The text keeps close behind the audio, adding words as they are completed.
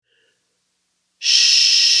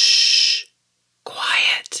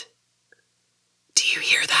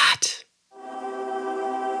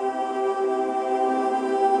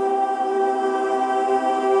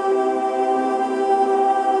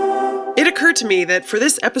to me that for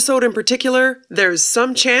this episode in particular, there's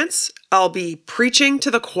some chance I'll be preaching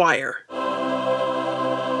to the choir.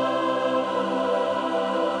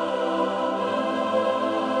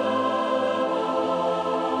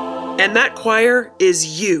 And that choir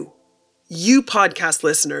is you podcast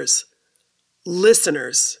listeners.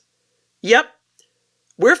 Yep,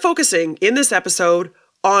 we're focusing in this episode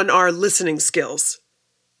on our listening skills.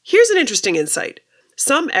 Here's an interesting insight.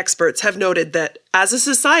 Some experts have noted that as a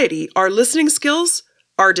society, our listening skills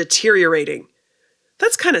are deteriorating.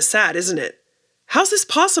 That's kind of sad, isn't it? How's this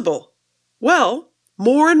possible? Well,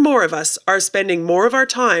 more and more of us are spending more of our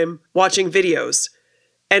time watching videos,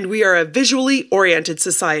 and we are a visually oriented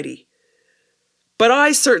society. But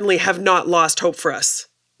I certainly have not lost hope for us.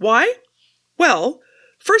 Why? Well,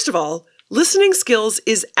 first of all, listening skills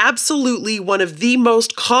is absolutely one of the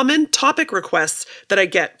most common topic requests that I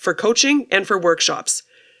get for coaching and for workshops.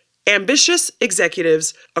 Ambitious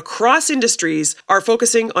executives across industries are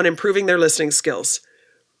focusing on improving their listening skills.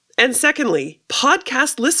 And secondly,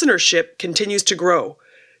 podcast listenership continues to grow.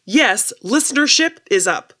 Yes, listenership is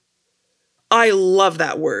up. I love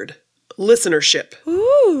that word, listenership.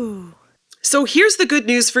 Ooh. So here's the good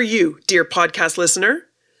news for you, dear podcast listener.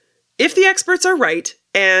 If the experts are right,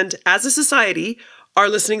 and as a society, our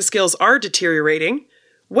listening skills are deteriorating,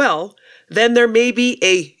 well, then there may be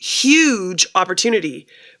a huge opportunity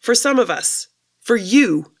for some of us, for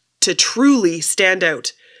you to truly stand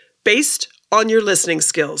out based on your listening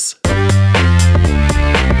skills.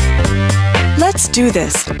 Let's do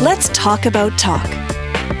this. Let's talk about talk.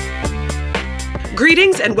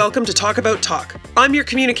 Greetings and welcome to Talk About Talk. I'm your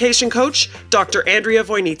communication coach, Dr. Andrea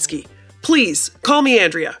Wojnicki. Please call me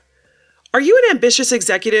Andrea. Are you an ambitious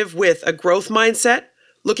executive with a growth mindset,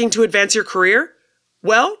 looking to advance your career?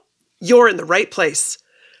 Well, you're in the right place.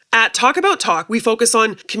 At Talk About Talk, we focus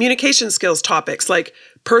on communication skills topics like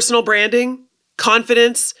personal branding,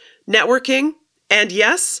 confidence, networking, and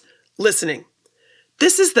yes, listening.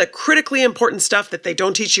 This is the critically important stuff that they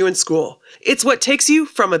don't teach you in school. It's what takes you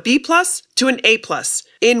from a B+ to an A+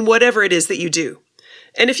 in whatever it is that you do.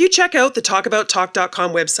 And if you check out the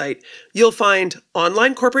talkabouttalk.com website, you'll find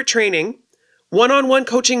online corporate training, one-on-one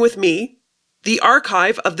coaching with me, the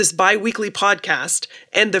archive of this bi-weekly podcast,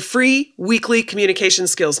 and the free weekly communication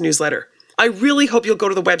skills newsletter. I really hope you'll go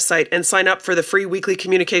to the website and sign up for the free weekly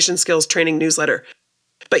communication skills training newsletter.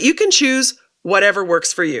 But you can choose whatever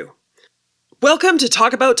works for you. Welcome to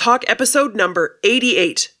Talk About Talk episode number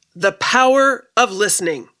 88, The Power of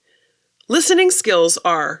Listening. Listening skills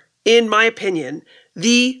are, in my opinion,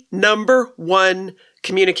 the number one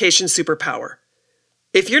communication superpower.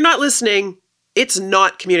 If you're not listening, it's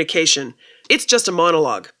not communication. It's just a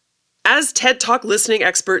monologue. As TED Talk listening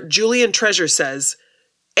expert Julian Treasure says,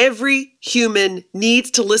 every human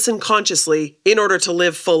needs to listen consciously in order to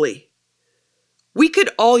live fully. We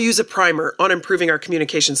could all use a primer on improving our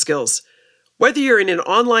communication skills. Whether you're in an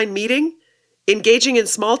online meeting, engaging in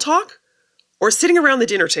small talk, or sitting around the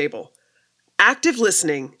dinner table, active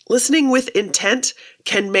listening with intent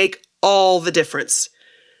can make all the difference.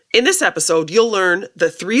 In this episode, you'll learn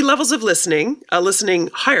the 3 levels of listening, a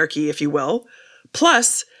listening hierarchy, if you will,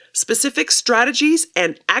 plus specific strategies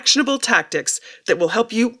and actionable tactics that will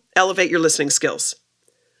help you elevate your listening skills.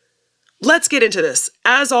 Let's get into this.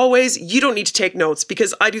 As always, you don't need to take notes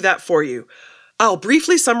because I do that for you. I'll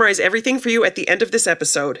briefly summarize everything for you at the end of this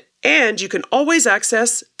episode, and you can always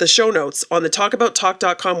access the show notes on the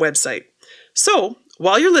talkabouttalk.com website. So,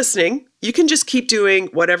 while you're listening, you can just keep doing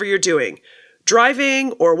whatever you're doing.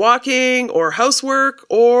 Driving or walking or housework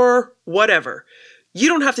or whatever. You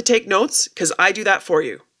don't have to take notes because I do that for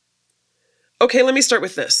you. Okay, let me start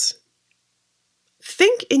with this.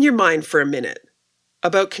 Think in your mind for a minute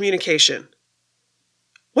about communication.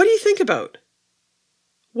 What do you think about?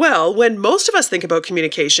 Well, when most of us think about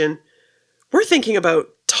communication, we're thinking about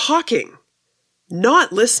talking,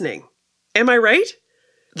 not listening. Am I right?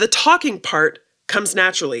 The talking part comes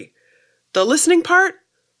naturally. The listening part,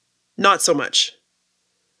 not so much.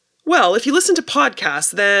 Well, if you listen to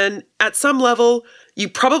podcasts, then at some level, you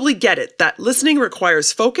probably get it that listening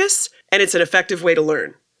requires focus and it's an effective way to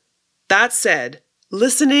learn. That said,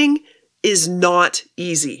 listening is not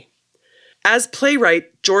easy. As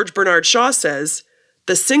playwright George Bernard Shaw says,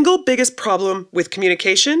 the single biggest problem with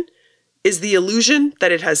communication is the illusion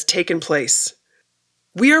that it has taken place.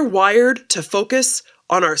 We are wired to focus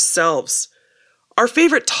on ourselves. Our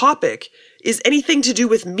favorite topic is anything to do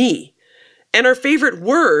with me, and our favorite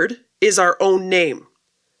word is our own name.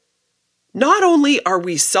 Not only are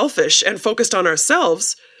we selfish and focused on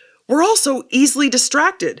ourselves, we're also easily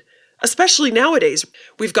distracted, especially nowadays.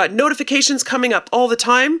 We've got notifications coming up all the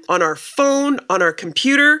time on our phone, on our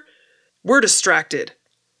computer, We're distracted.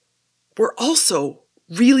 We're also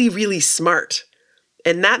really, really smart.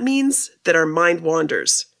 And that means that our mind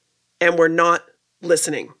wanders and we're not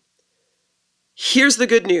listening. Here's the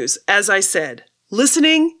good news. As I said,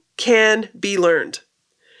 listening can be learned.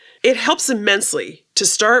 It helps immensely to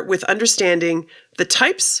start with understanding the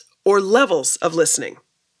types or levels of listening.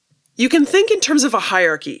 You can think in terms of a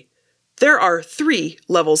hierarchy. There are 3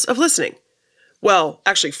 levels of listening. Well,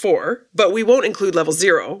 actually 4, but we won't include level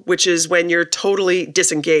 0, which is when you're totally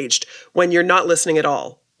disengaged, when you're not listening at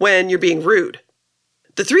all, when you're being rude.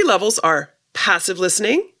 The 3 levels are passive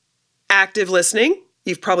listening, active listening.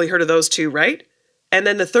 You've probably heard of those 2, right? And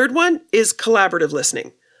then the third one is collaborative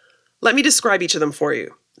listening. Let me describe each of them for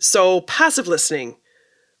you. So, passive listening.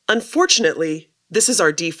 Unfortunately, this is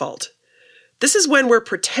our default. This is when we're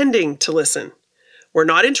pretending to listen. We're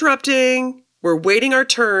not interrupting. We're waiting our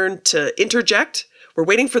turn to interject. We're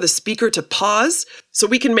waiting for the speaker to pause so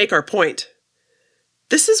we can make our point.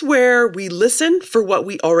 This is where we listen for what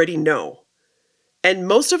we already know. And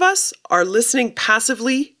most of us are listening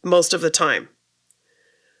passively most of the time.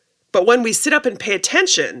 But when we sit up and pay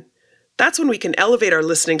attention, that's when we can elevate our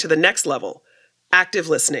listening to the next level, active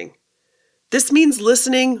listening. This means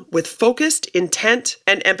listening with focused intent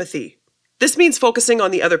and empathy. This means focusing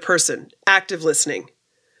on the other person, active listening.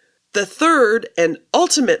 The third and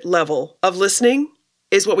ultimate level of listening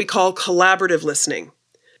is what we call collaborative listening.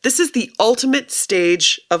 This is the ultimate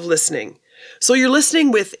stage of listening. So you're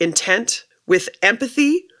listening with intent, with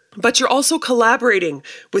empathy, but you're also collaborating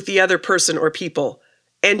with the other person or people,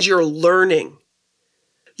 and you're learning.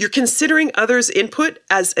 You're considering others' input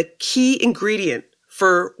as a key ingredient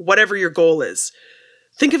for whatever your goal is.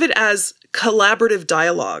 Think of it as collaborative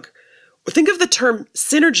dialogue. Or think of the term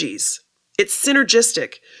synergies. It's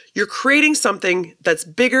synergistic. You're creating something that's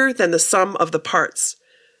bigger than the sum of the parts.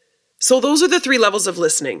 So those are the 3 levels of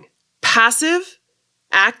listening: passive,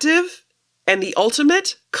 active, and the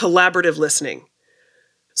ultimate, collaborative listening.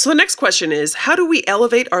 So the next question is, how do we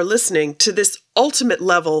elevate our listening to this ultimate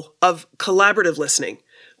level of collaborative listening?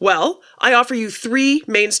 Well, I offer you 3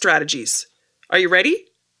 main strategies. Are you ready?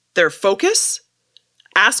 They're focus,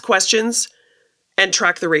 ask questions, and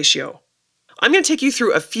track the ratio. I'm going to take you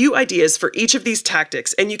through a few ideas for each of these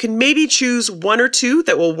tactics, and you can maybe choose 1 or 2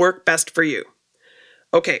 that will work best for you.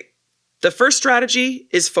 Okay, the first strategy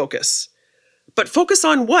is focus. But focus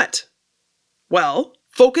on what? Well,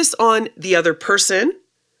 focus on the other person,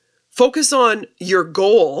 focus on your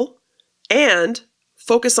goal, and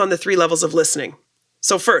focus on the 3 levels of listening.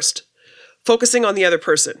 So first, focusing on the other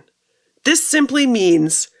person. This simply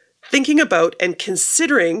means thinking about and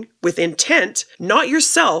considering with intent, not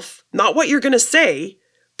yourself, not what you're going to say,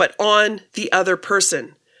 but on the other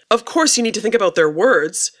person. Of course, you need to think about their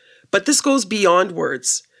words, but this goes beyond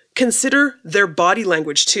words. Consider their body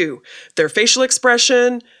language too, their facial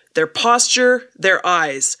expression, their posture, their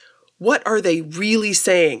eyes. What are they really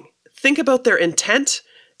saying? Think about their intent,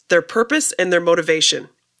 their purpose, and their motivation.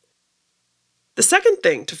 The second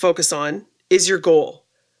thing to focus on is your goal.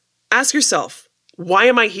 Ask yourself, why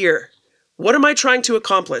am I here? What am I trying to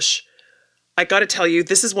accomplish? I gotta tell you,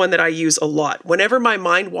 this is one that I use a lot. Whenever my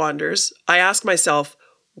mind wanders, I ask myself,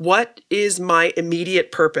 what is my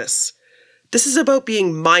immediate purpose? This is about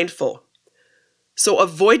being mindful. So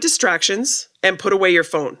avoid distractions and put away your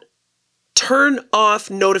phone. Turn off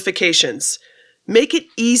notifications. Make it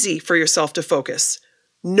easy for yourself to focus.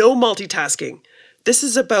 No multitasking. This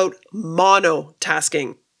is about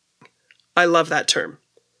monotasking. I love that term.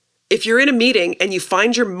 If you're in a meeting and you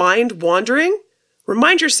find your mind wandering,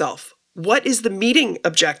 remind yourself, what is the meeting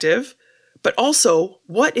objective? But also,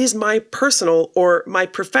 what is my personal or my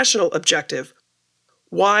professional objective?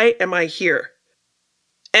 Why am I here?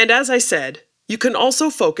 And as I said, you can also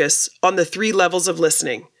focus on the 3 levels of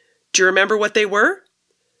listening. Do you remember what they were?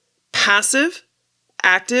 Passive,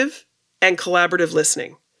 active, and collaborative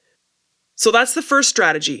listening. So that's the first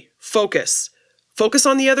strategy, focus. Focus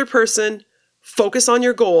on the other person, focus on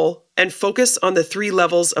your goal, and focus on the 3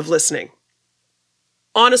 levels of listening.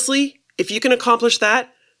 Honestly, if you can accomplish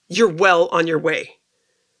that, you're well on your way.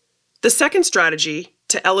 The second strategy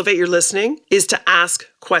to elevate your listening is to ask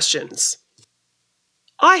questions.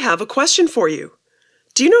 I have a question for you.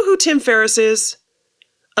 Do you know who Tim Ferriss is?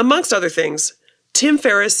 Amongst other things, Tim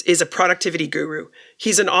Ferriss is a productivity guru.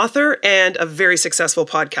 He's an author and a very successful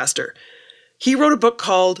podcaster. He wrote a book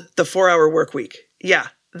called The 4-Hour Workweek. Yeah,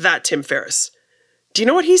 that Tim Ferriss. Do you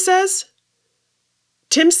know what he says?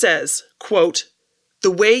 Tim says, quote,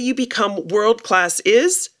 "The way you become world-class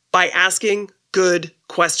is by asking good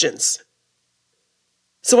questions."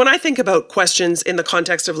 So when I think about questions in the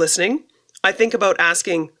context of listening, I think about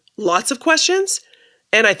asking lots of questions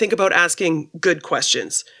And I think about asking good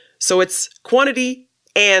questions. So it's quantity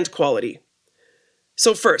and quality.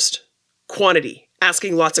 So first, quantity,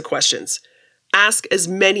 asking lots of questions. Ask as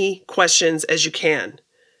many questions as you can.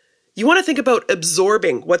 You want to think about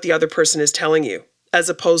absorbing what the other person is telling you, as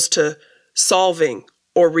opposed to solving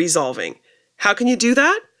or resolving. How can you do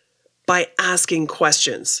that? By asking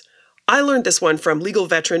questions. I learned this one from legal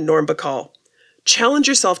veteran Norm Bacall. Challenge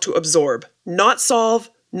yourself to absorb, not solve,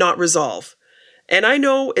 not resolve. And I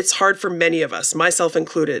know it's hard for many of us, myself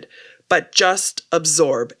included, but just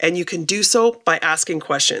absorb, and you can do so by asking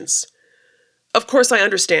questions. Of course, I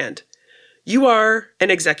understand. You are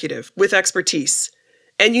an executive with expertise,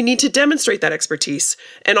 and you need to demonstrate that expertise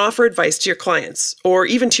and offer advice to your clients or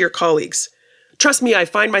even to your colleagues. Trust me, I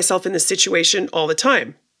find myself in this situation all the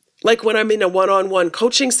time. Like when I'm in a one-on-one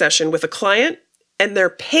coaching session with a client and they're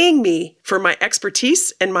paying me for my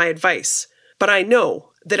expertise and my advice. But I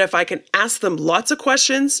know that if I can ask them lots of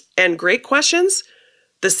questions and great questions,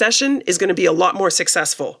 the session is going to be a lot more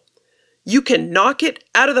successful. You can knock it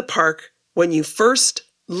out of the park when you first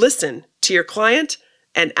listen to your client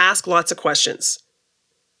and ask lots of questions.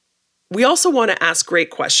 We also want to ask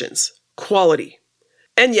great questions, quality.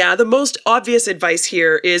 And yeah, the most obvious advice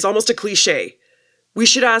here is almost a cliche. We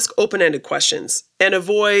should ask open-ended questions and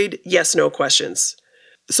avoid yes-no questions.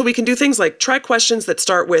 So we can do things like try questions that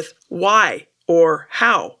start with why or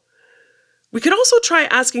how. We could also try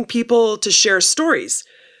asking people to share stories.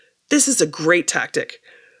 This is a great tactic.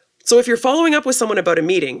 So if you're following up with someone about a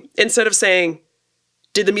meeting, instead of saying,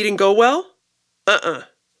 "Did the meeting go well?"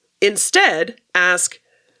 Instead, ask,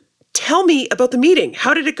 "Tell me about the meeting.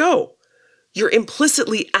 How did it go?" You're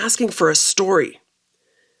implicitly asking for a story.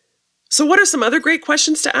 So what are some other great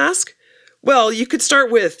questions to ask? Well, you could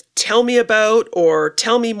start with "tell me about" or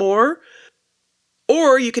 "tell me more."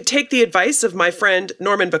 Or you could take the advice of my friend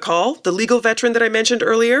Norman Bacall, the legal veteran that I mentioned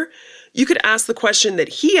earlier. You could ask the question that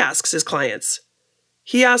he asks his clients.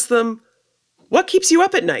 He asks them, "What keeps you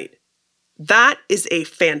up at night?" That is a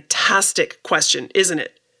fantastic question, isn't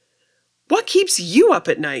it? What keeps you up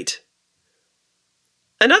at night?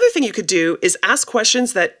 Another thing you could do is ask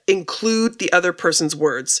questions that include the other person's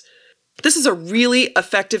words. This is a really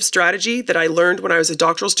effective strategy that I learned when I was a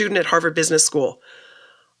doctoral student at Harvard Business School.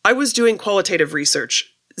 I was doing qualitative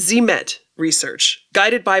research, ZMET research,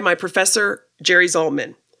 guided by my professor, Jerry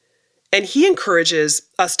Zaltman. And he encourages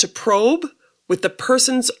us to probe with the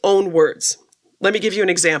person's own words. Let me give you an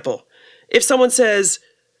example. If someone says,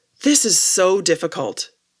 "This is so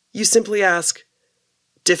difficult," you simply ask,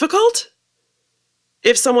 "Difficult?"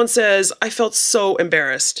 If someone says, "I felt so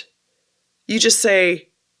embarrassed," you just say,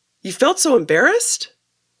 "You felt so embarrassed?"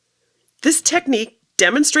 This technique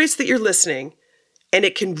demonstrates that you're listening, and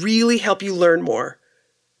it can really help you learn more.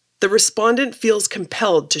 The respondent feels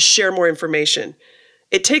compelled to share more information.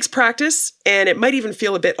 It takes practice, and it might even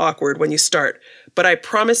feel a bit awkward when you start, but I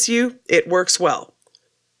promise you, it works well.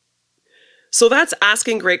 So that's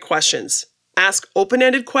asking great questions. Ask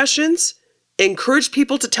open-ended questions, encourage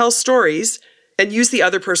people to tell stories, and use the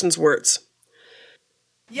other person's words.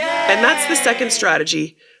 Yay! And that's the second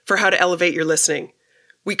strategy for how to elevate your listening.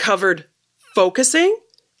 We covered focusing,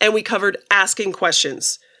 and we covered asking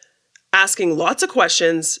questions. Asking lots of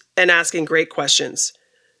questions and asking great questions.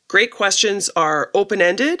 Great questions are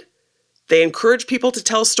open-ended, they encourage people to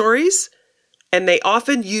tell stories, and they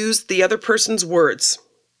often use the other person's words.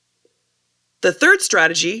 The third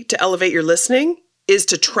strategy to elevate your listening is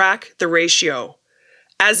to track the ratio.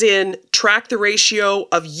 As in, track the ratio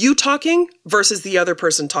of you talking versus the other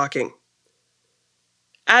person talking.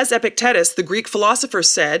 As Epictetus, the Greek philosopher,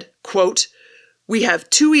 said, quote, "We have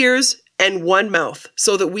 2 ears and 1 mouth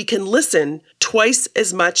so that we can listen twice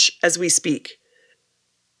as much as we speak."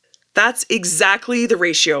 That's exactly the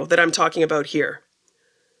ratio that I'm talking about here.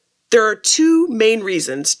 There are 2 main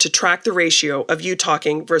reasons to track the ratio of you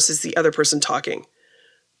talking versus the other person talking.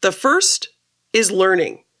 The first is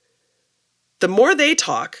learning. The more they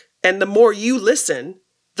talk and the more you listen,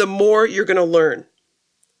 the more you're going to learn.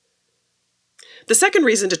 The second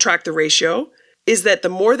reason to track the ratio is that the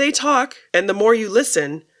more they talk and the more you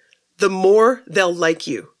listen, the more they'll like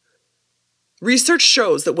you. Research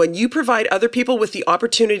shows that when you provide other people with the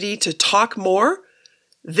opportunity to talk more,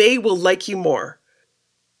 they will like you more.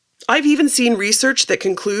 I've even seen research that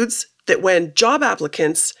concludes that when job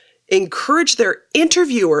applicants encourage their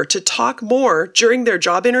interviewer to talk more during their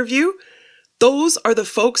job interview, those are the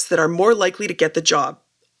folks that are more likely to get the job.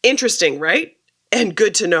 Interesting, right? And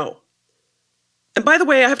good to know. And by the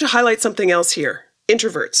way, I have to highlight something else here.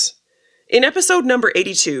 Introverts. In episode number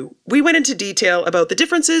 82, we went into detail about the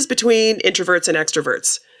differences between introverts and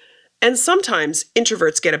extroverts. And sometimes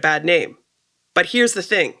introverts get a bad name. But here's the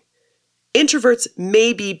thing. Introverts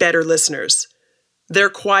may be better listeners. They're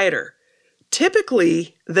quieter.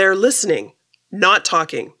 Typically, they're listening, not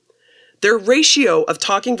talking. Their ratio of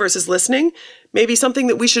talking versus listening may be something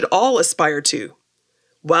that we should all aspire to.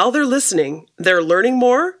 While they're listening, they're learning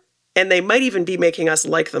more, and they might even be making us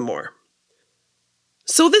like them more.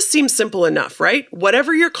 So this seems simple enough, right?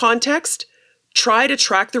 Whatever your context, try to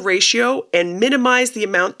track the ratio and minimize the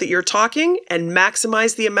amount that you're talking and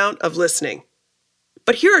maximize the amount of listening.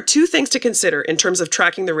 But here are 2 things to consider in terms of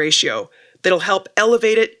tracking the ratio that'll help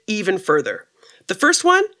elevate it even further. The first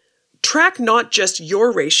one, track not just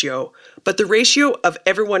your ratio, but the ratio of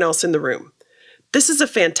everyone else in the room. This is a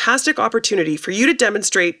fantastic opportunity for you to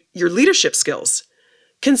demonstrate your leadership skills.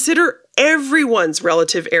 Consider everyone's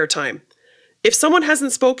relative airtime. If someone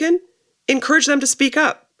hasn't spoken, encourage them to speak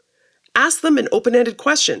up. Ask them an open-ended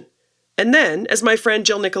question. And then, as my friend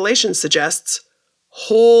Jill Nicolations suggests,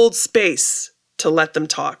 hold space to let them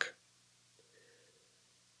talk.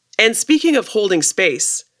 And speaking of holding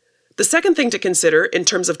space, the second thing to consider in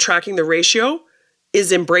terms of tracking the ratio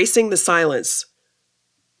is embracing the silence.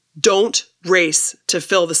 Don't race to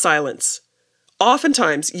fill the silence.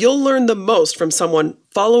 Oftentimes, you'll learn the most from someone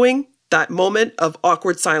following that moment of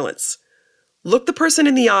awkward silence. Look the person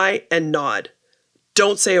in the eye and nod.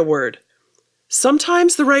 Don't say a word.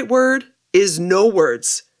 Sometimes the right word is no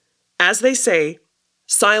words. As they say,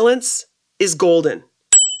 silence is golden.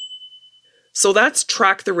 So that's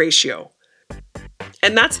track the ratio.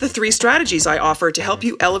 And that's the 3 strategies I offer to help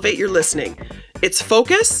you elevate your listening. It's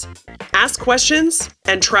focus, ask questions,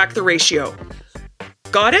 and track the ratio.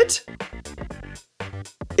 Got it?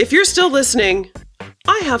 If you're still listening,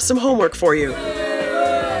 I have some homework for you.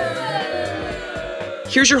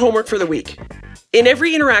 Here's your homework for the week. In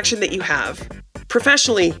every interaction that you have,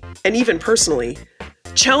 professionally and even personally,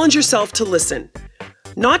 challenge yourself to listen.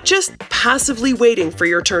 Not just passively waiting for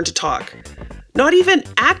your turn to talk, not even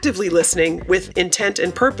actively listening with intent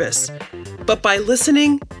and purpose, but by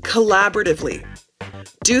listening collaboratively.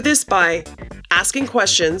 Do this by asking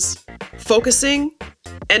questions, focusing,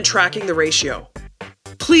 and tracking the ratio.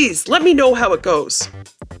 Please let me know how it goes.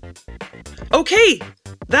 Okay,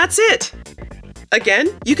 that's it. Again,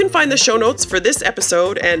 you can find the show notes for this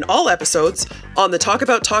episode and all episodes on the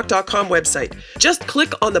talkabouttalk.com website. Just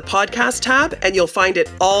click on the podcast tab and you'll find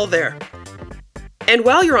it all there. And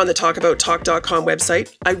while you're on the talkabouttalk.com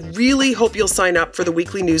website, I really hope you'll sign up for the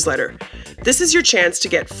weekly newsletter. This is your chance to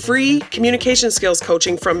get free communication skills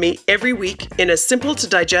coaching from me every week in a simple to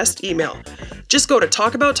digest email. Just go to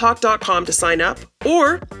talkabouttalk.com to sign up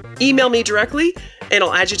or email me directly and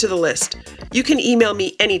I'll add you to the list. You can email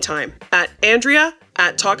me anytime at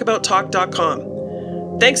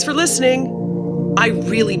andrea@talkabouttalk.com. Thanks for listening. I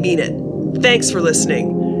really mean it. Thanks for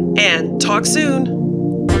listening and talk soon.